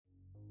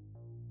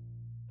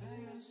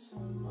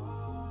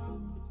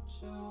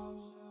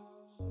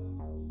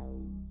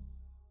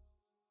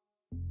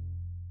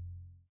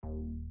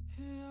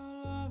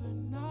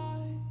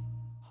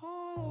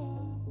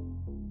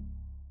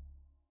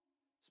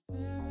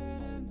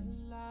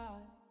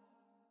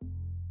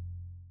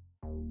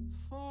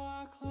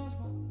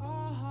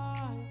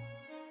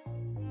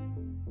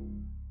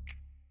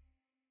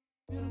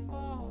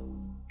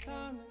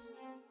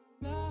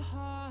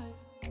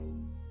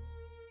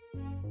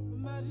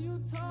You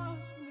touch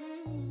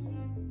me,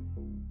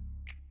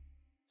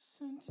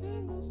 send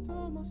tingles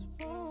down my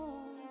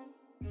spine.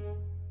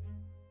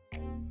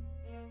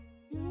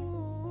 You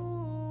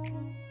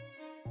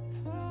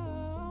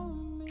help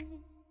me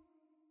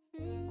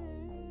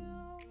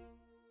feel.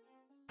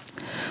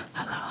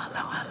 Hello.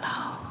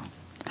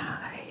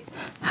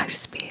 Hi,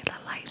 Spirit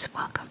of Lights.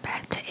 Welcome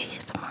back to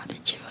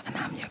ASMRTheChew, and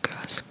I'm your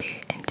girl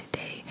Spirit. And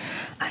today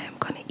I am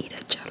gonna eat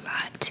a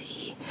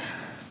gelato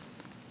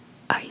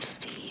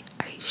iced tea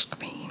ice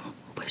cream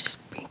with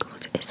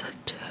sprinkles. It's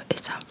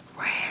a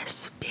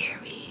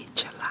raspberry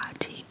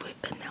gelato with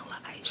vanilla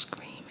ice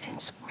cream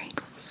and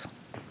sprinkles.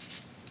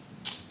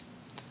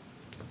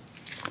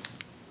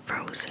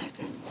 Frozen.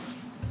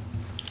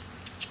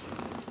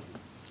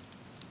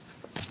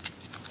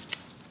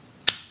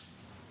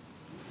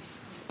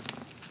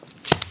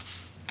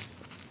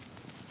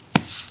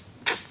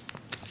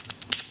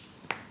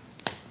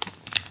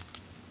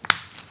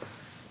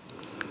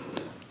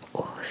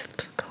 Oh, it's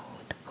too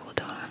cold.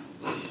 Hold on.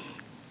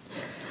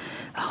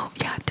 I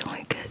hope y'all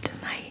doing good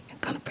tonight. I'm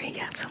gonna bring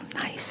y'all some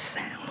nice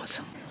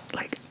sounds.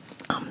 Like,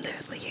 I'm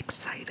literally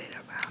excited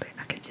about it.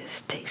 I can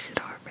just taste it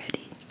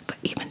already. But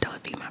even though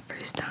it'd be my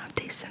first time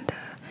tasting the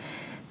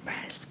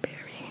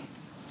raspberry,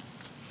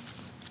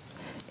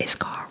 it's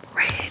called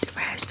red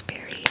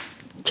raspberry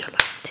gelato.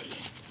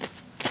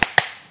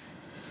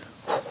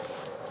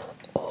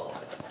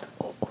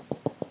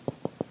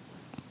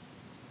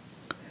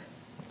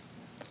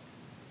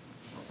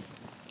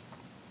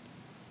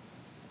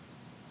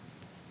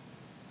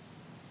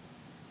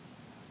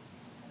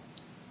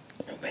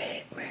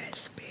 Red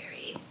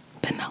raspberry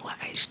vanilla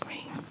ice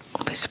cream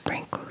with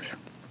sprinkles.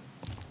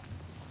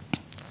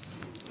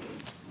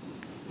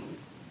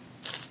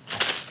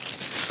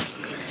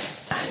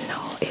 I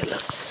know it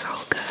looks so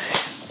good,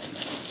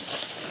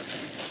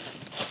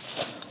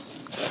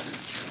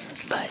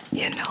 but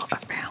you know,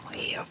 around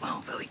here we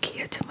don't really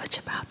care too much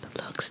about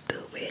the looks,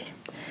 do we?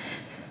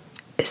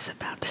 It's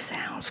about the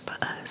sounds for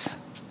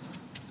us.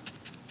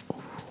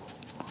 Ooh,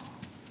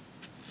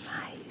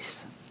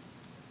 nice.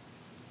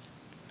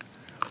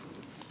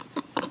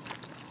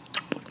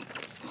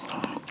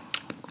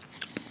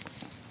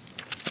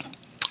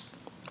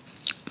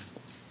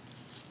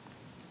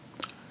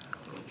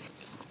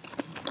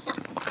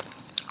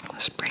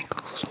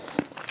 Sprinkles.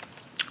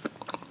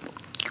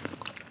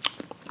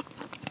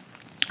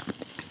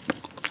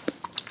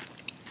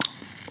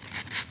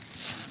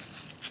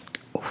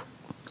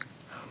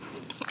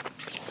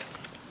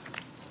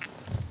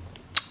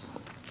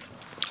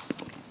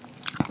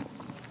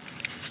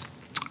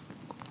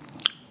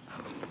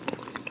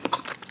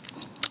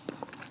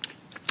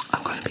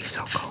 I'm gonna be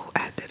so cold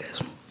after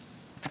this.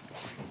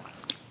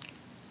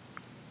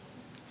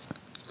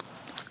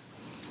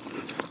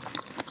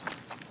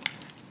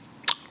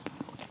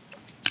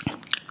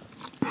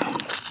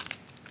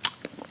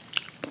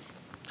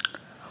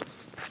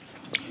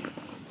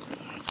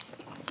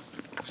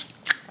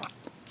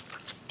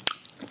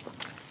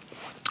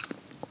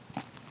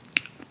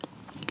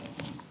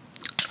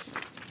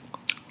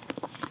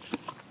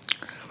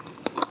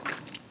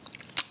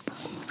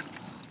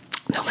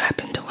 Know what I've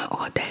been doing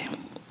all day?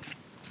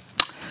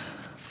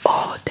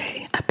 All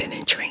day I've been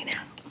in training.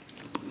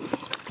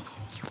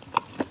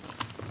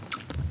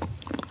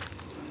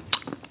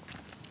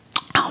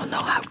 I don't know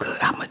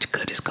how much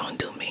good it's gonna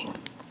do me.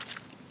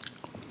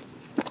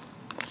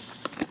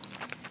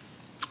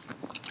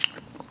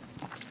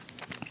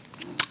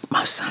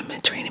 My son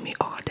been training me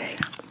all day.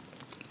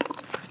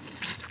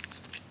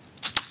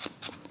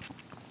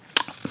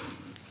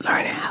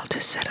 Learning how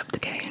to set up the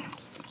game.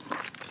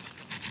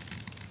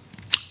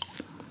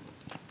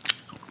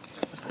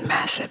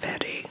 Massive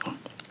headache.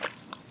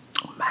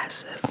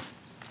 Massive.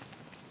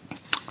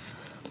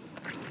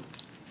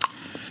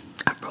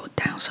 I wrote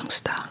down some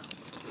stuff.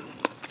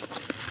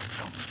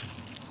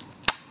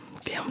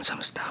 Filmed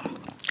some stuff.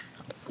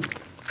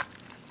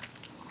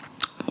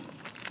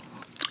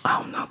 I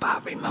don't know if I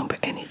remember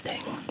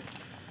anything.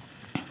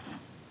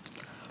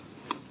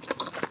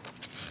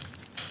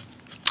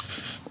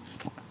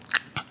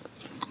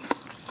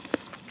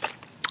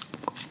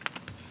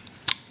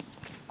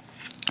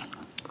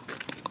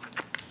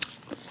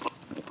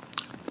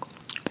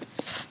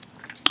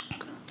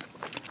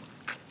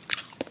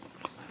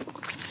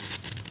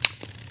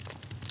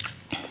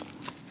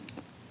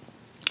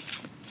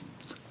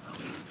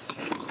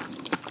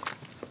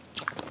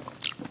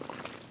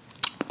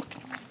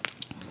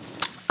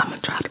 I'm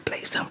gonna try to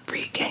play some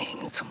free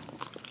games.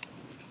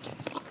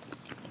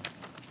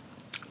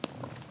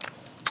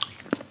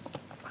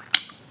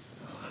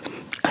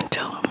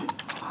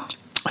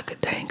 get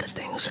the hang of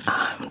things.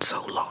 I'm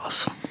so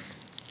lost.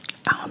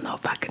 I don't know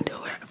if I can do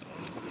it.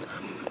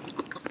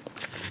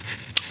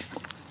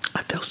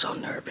 I feel so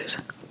nervous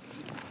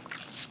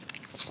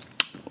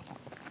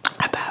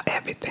about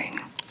everything.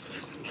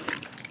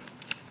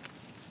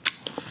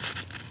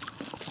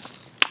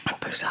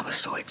 At first I was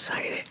so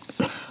excited.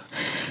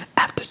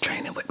 After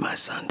training with my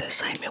son, the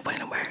excitement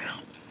went away.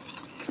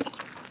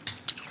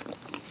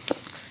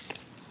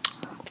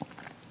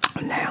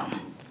 Now,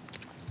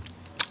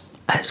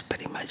 I just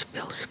pretty much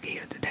feel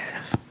scared to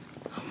death.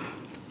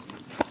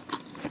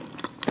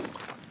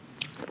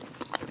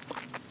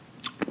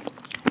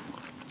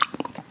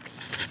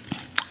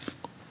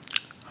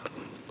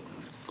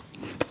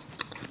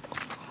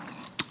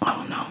 I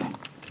don't know.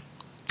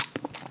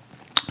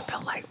 I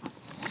felt like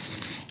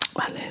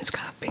my lens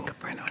got a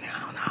fingerprint on it. I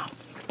don't know.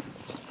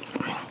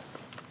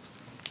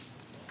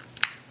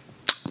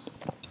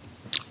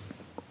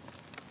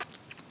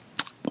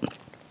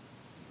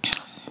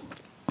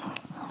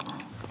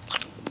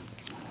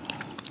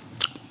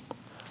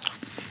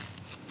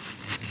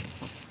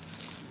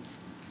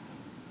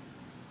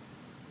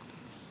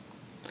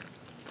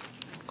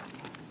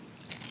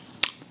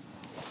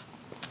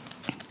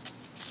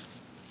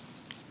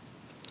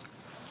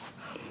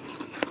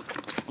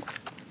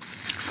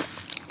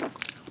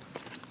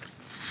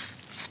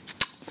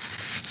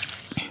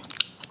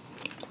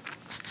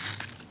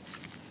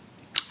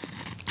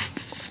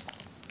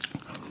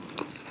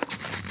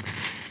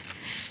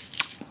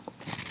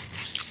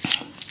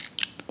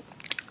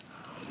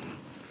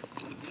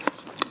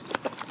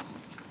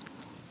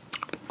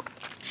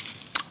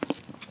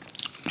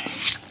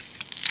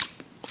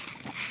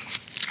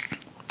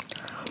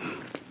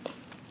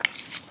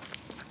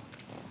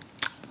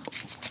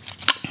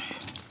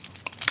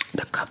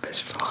 The cup is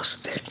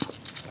frosted.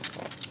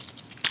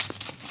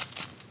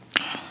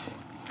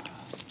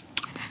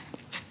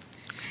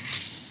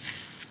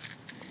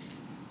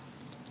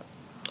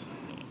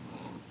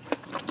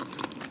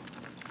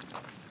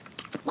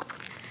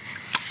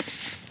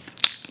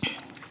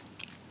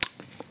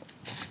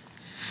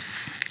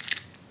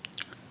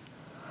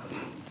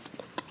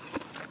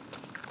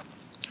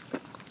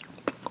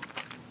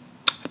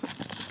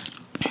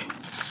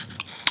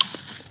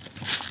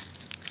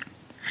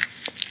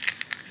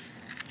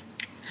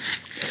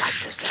 You like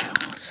the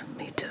sounds?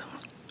 Me too.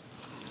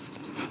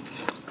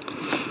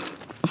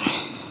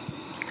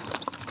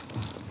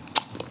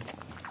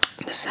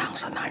 The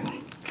sounds are nice.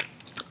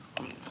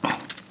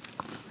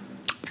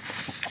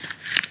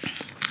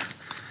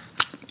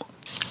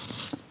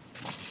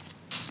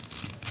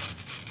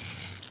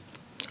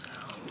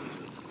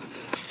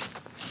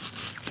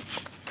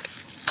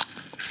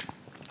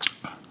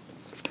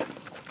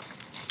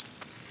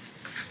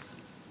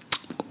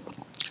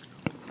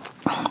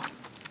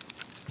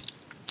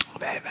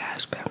 Very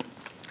raspberry.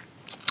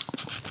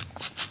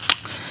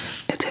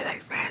 It tastes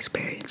like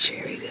raspberry and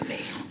cherry to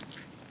me.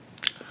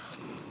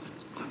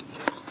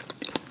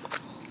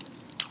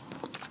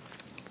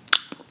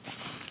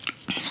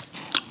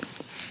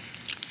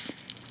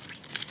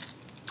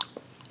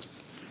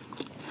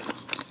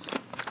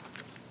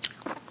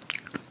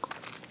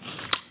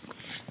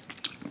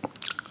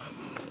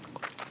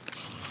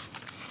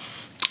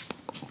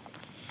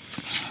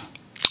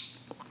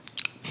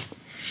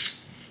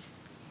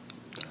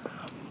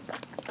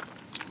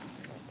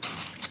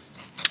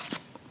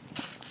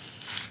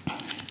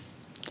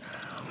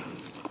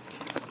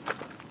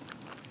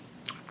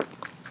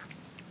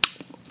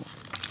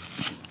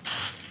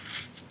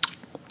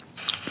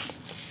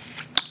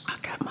 I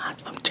got mine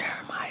from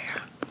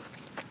Jeremiah.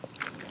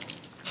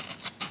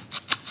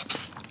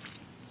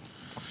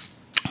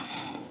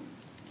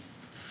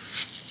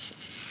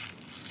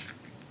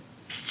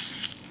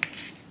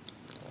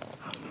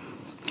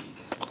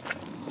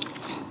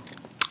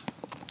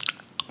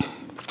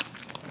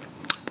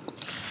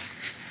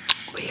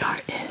 We are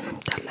in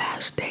the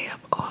last day of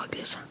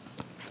August.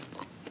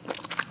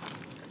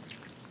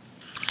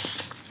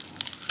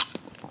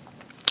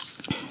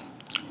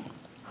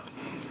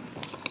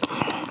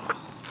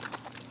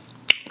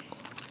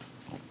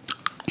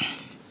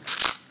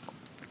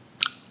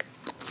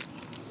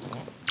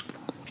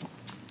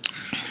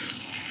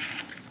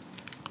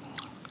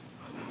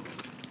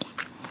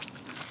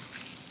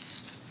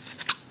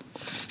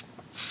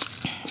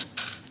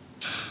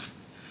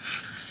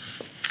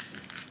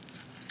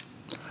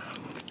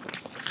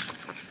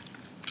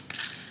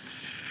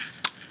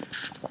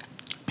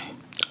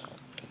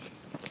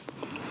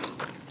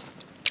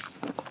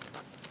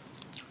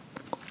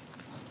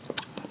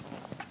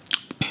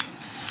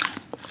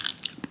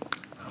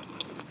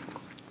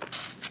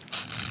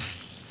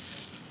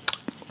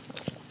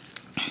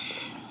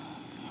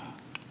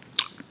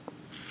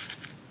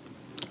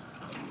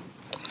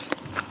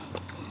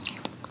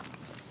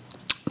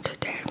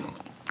 Today,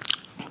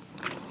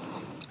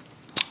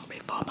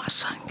 before my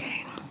son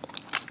came,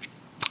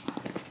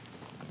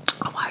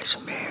 I was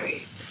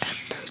married at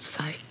first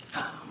sight.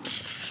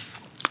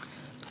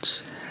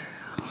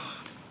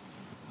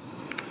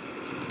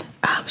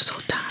 I'm so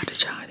tired of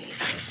Johnny.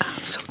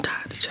 I'm so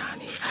tired of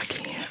Johnny. I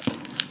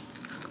can't.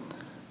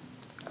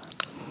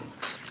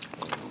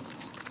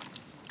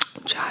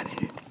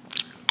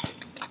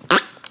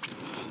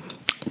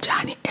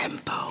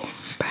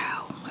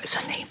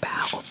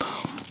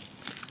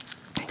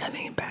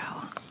 green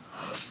bell.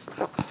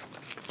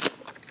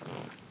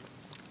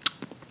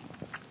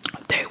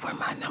 They were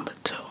my number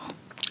 2.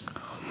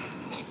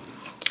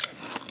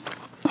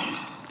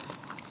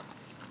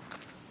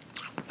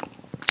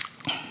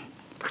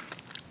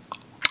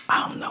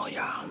 I don't know,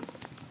 y'all.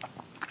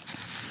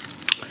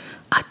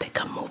 I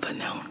think I'm moving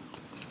them.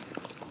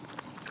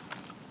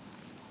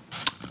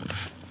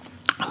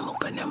 I'm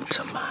moving them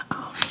to my,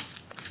 I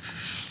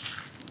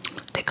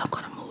think I'm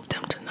gonna move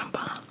them to number.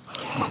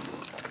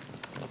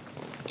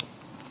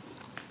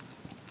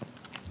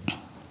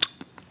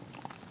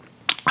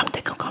 I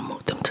think I'm gonna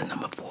move them to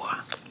number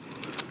 4.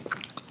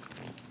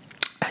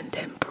 And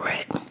then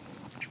Brett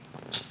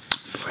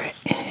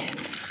and,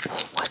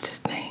 what's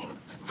his name?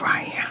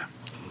 Ryan.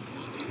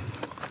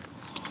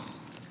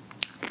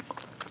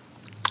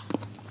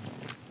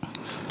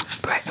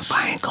 Brett and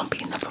Ryan gonna be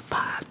number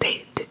 5.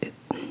 They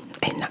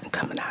ain't nothing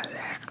coming out of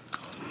that.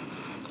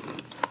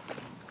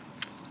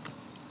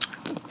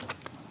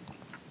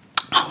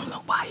 I don't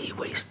know why he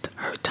wasted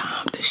her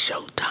time, the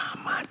show time,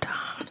 my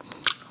time.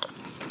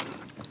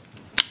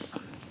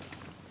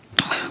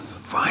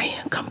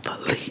 Ryan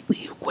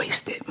completely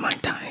wasted my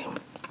time.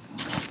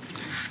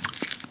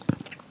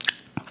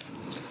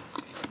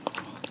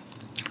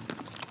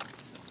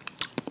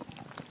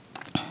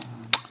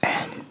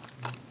 And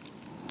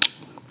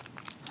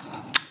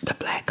the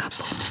black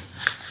couple,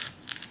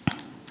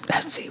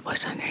 let's see,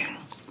 what's her name?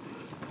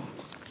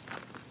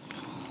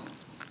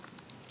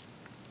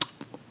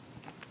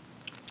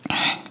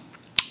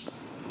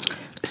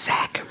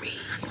 Zachary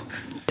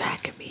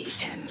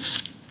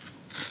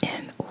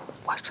and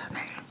what's her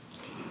name?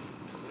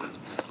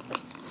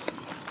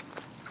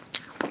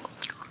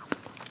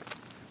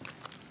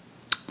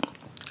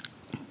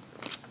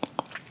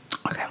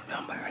 I can't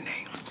remember her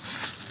name.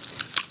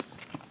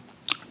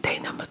 They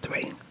number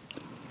 3.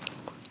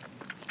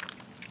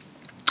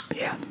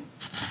 Yeah,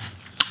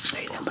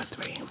 they number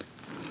 3.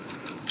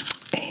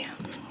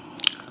 And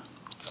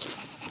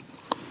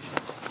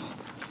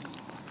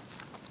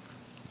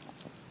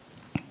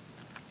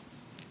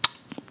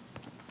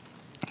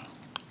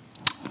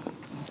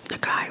the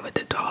guy with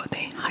the dog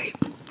named Hype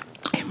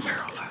in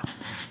Maryland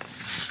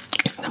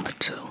is number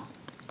 2.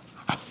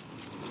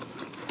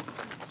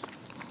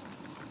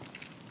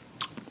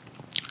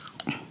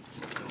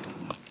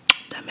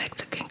 The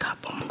Mexican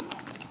couple.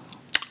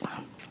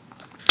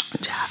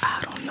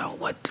 I don't know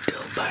what to do,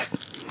 but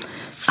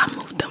I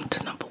moved them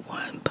to number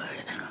 1, but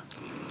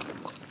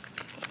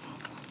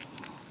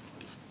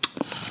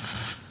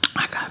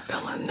I got a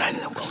feeling none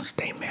of them gonna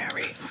stay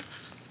married.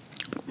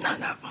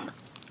 None of them.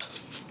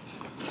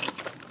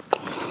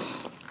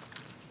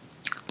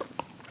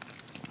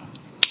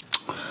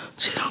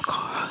 She don't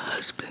call her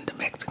husband, the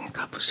Mexican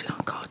couple, she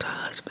don't call her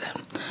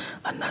husband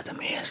another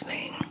man's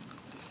name.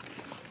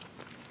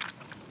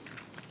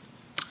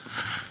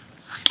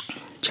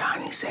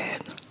 Johnny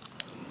said,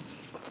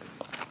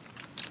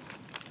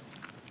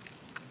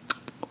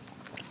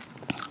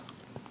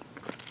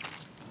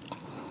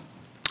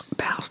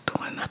 Val's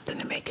doing nothing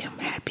to make him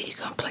happy. He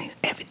complains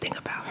everything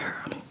about her.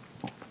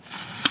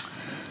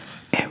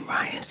 And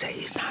Ryan said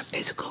he's not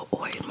physical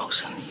or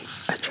emotionally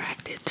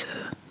attracted to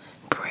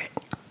Brett.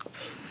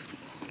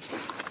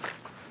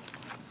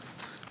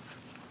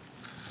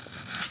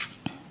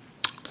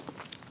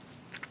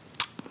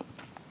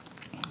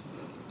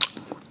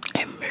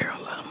 And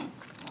Marilyn,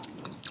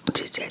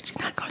 she said she's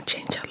not going to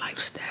change her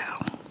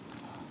lifestyle.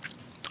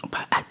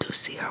 But I do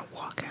see her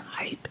walking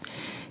Hype.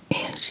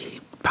 And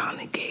she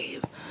finally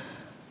gave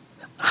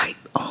Hype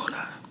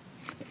owner,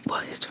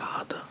 well, his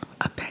father,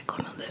 a peck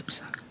on the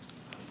lips.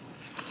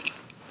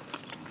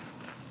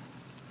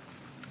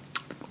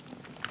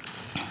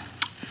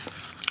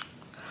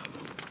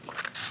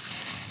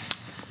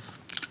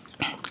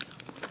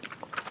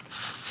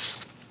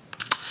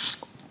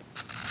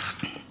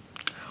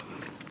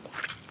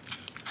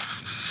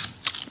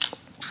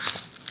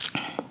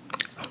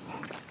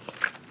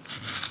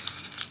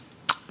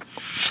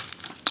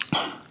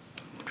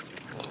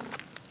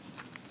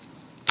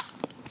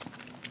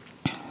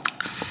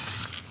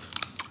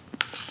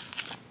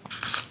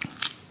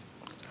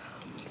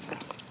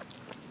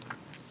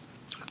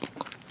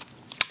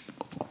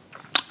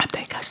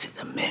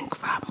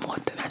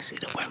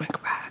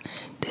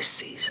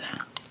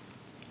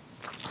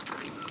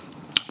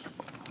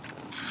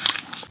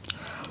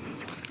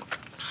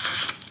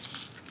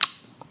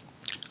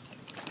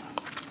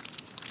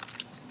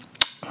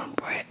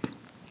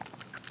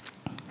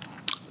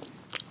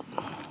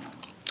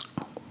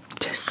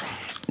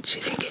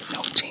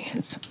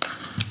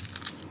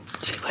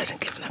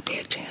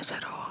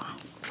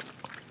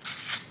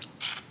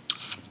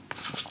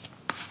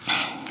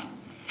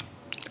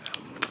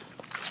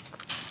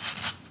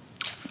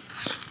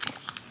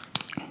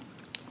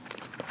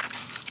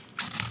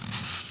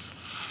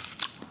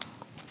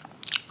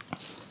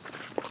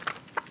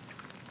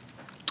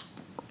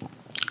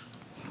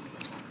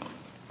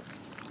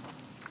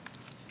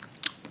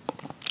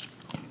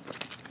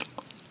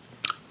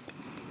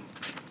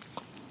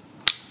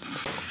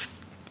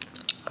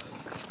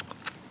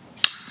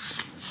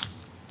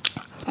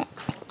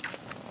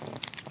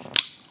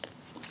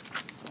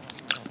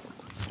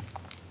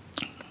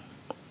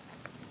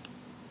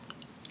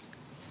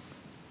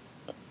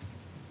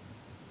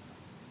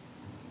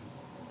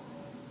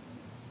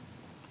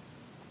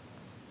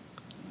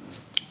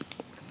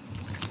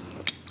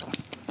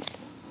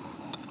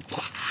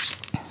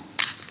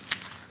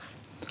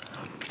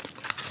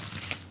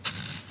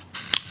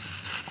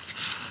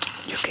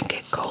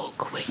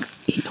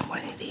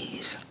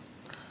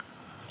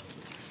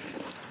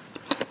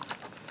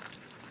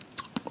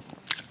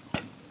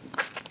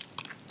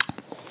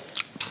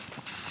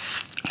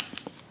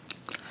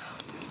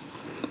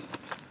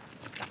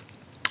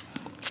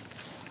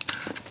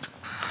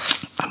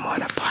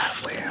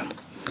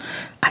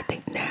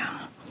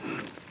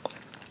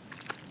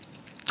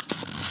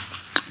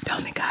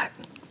 only got,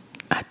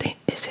 I think,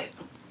 is it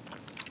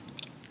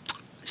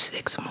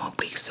 6 more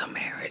weeks of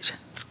marriage?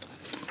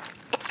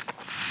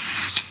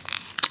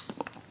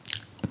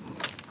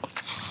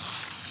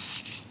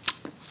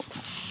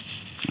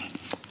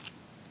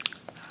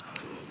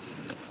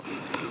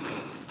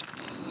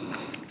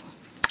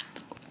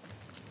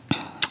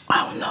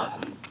 I don't know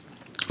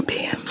if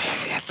being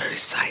married at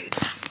first sight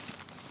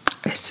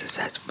is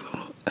successful.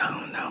 I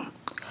don't know.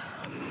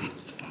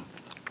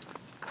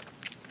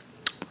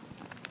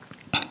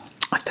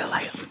 I feel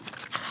like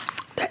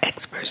the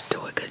experts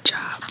do a good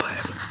job, but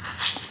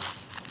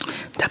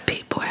the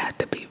people have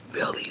to be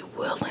really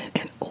willing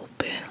and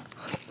open.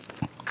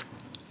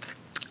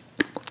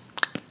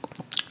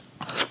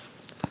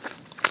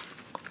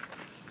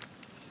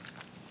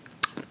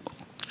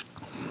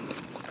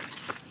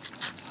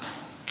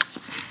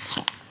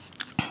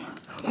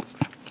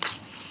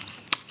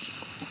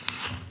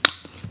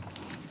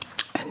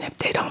 And if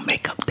they don't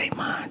make up their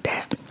mind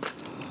that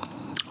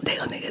they're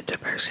gonna give the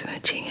person a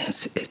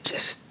chance, it's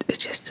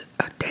just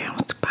a down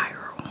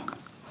spiral.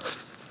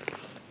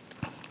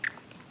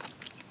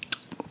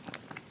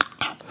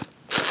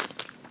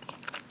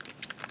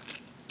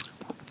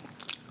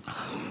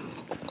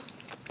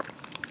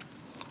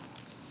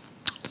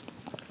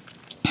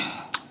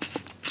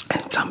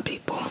 And some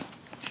people,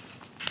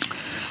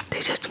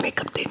 they just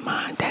make up their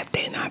mind that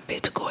they're not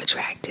physically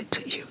attracted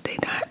to you.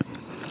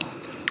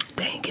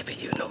 They ain't giving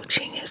you no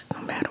chance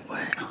no matter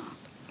what.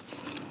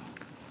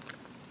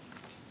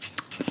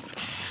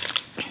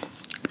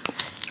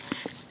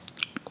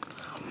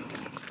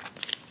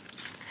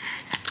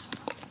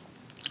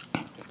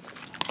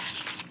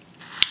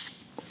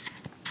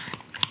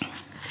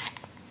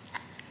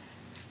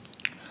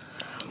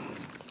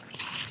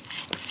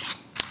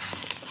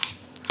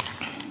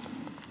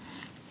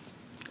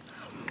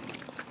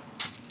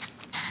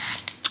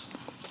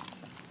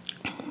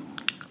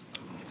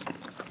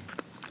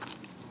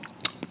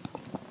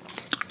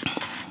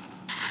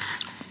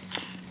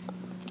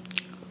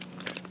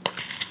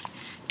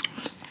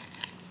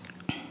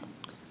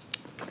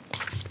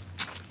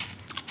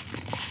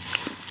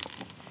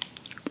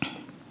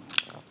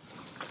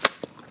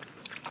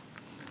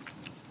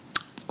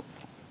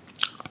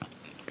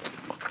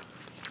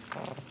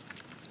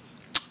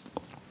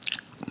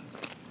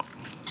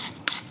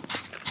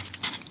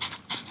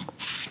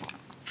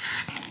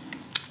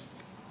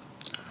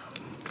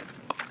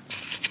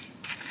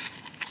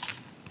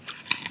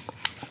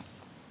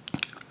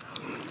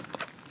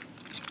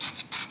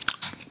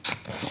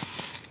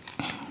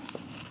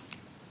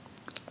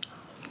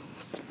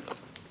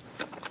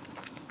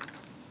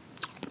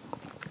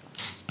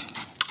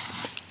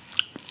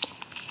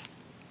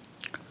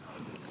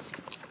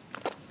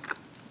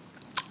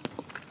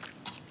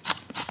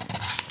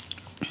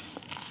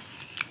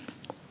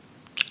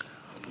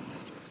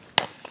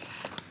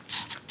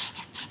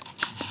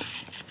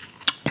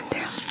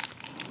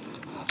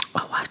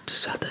 I watched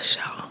this other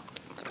show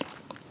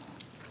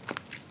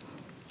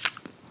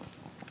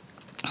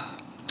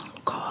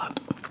called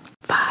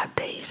 5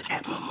 Days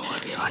at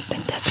Memorial. I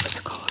think that's what it's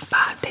called,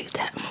 5 Days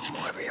at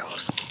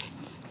Memorials.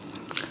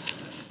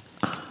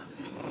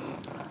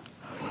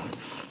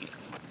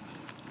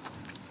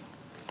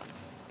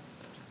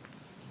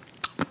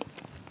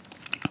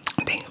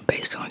 I think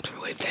based on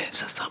true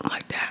events or something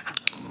like that.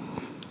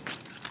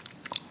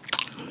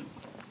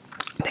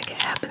 I think it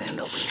happened in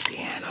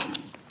Louisiana.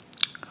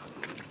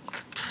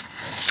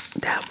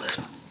 That was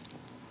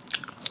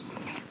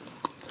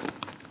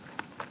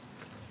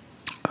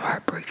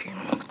heartbreaking,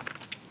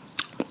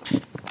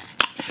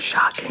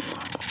 shocking.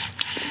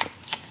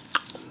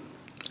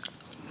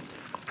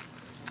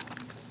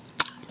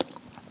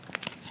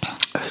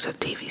 It was a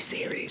TV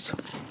series.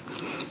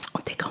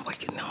 I think I'm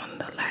working on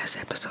the last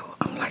episode.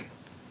 I'm like,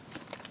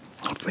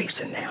 I'm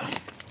freezing now.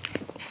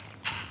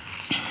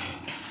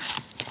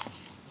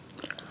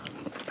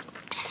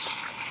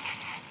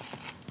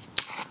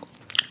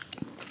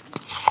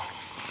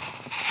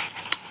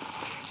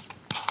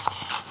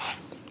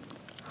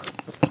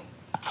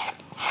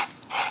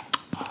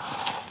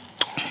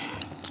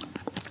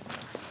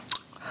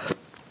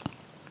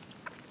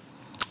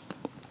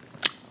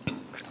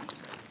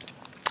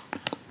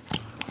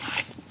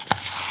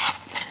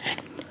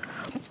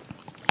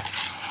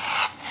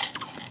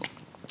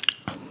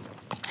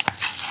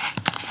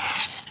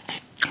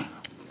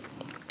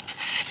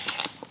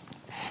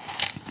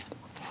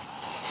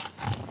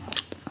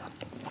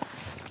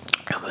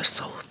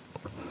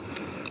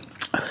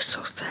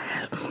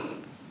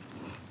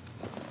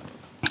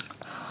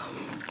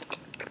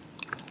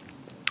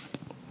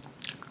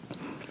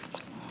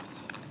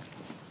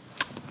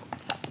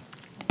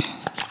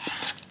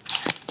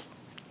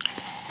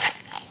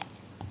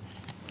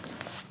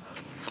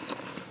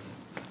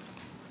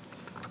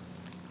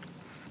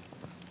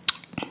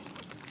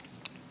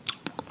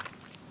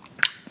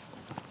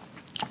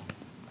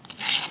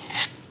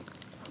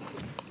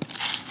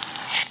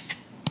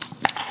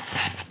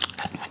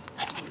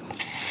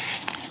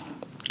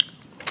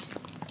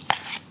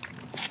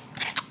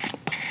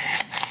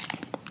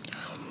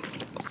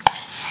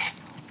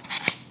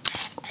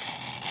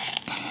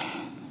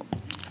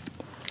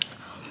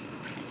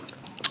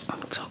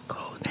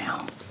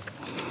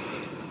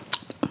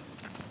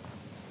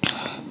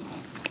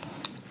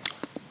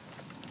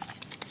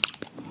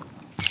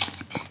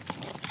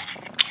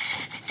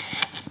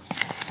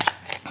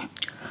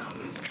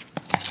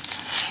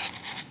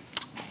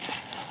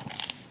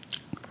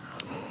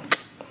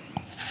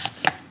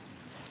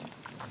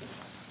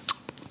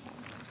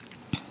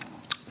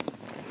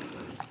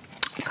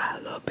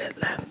 bit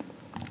left.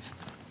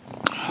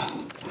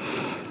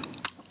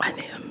 I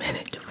need a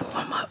minute to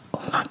warm up.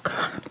 Oh my God.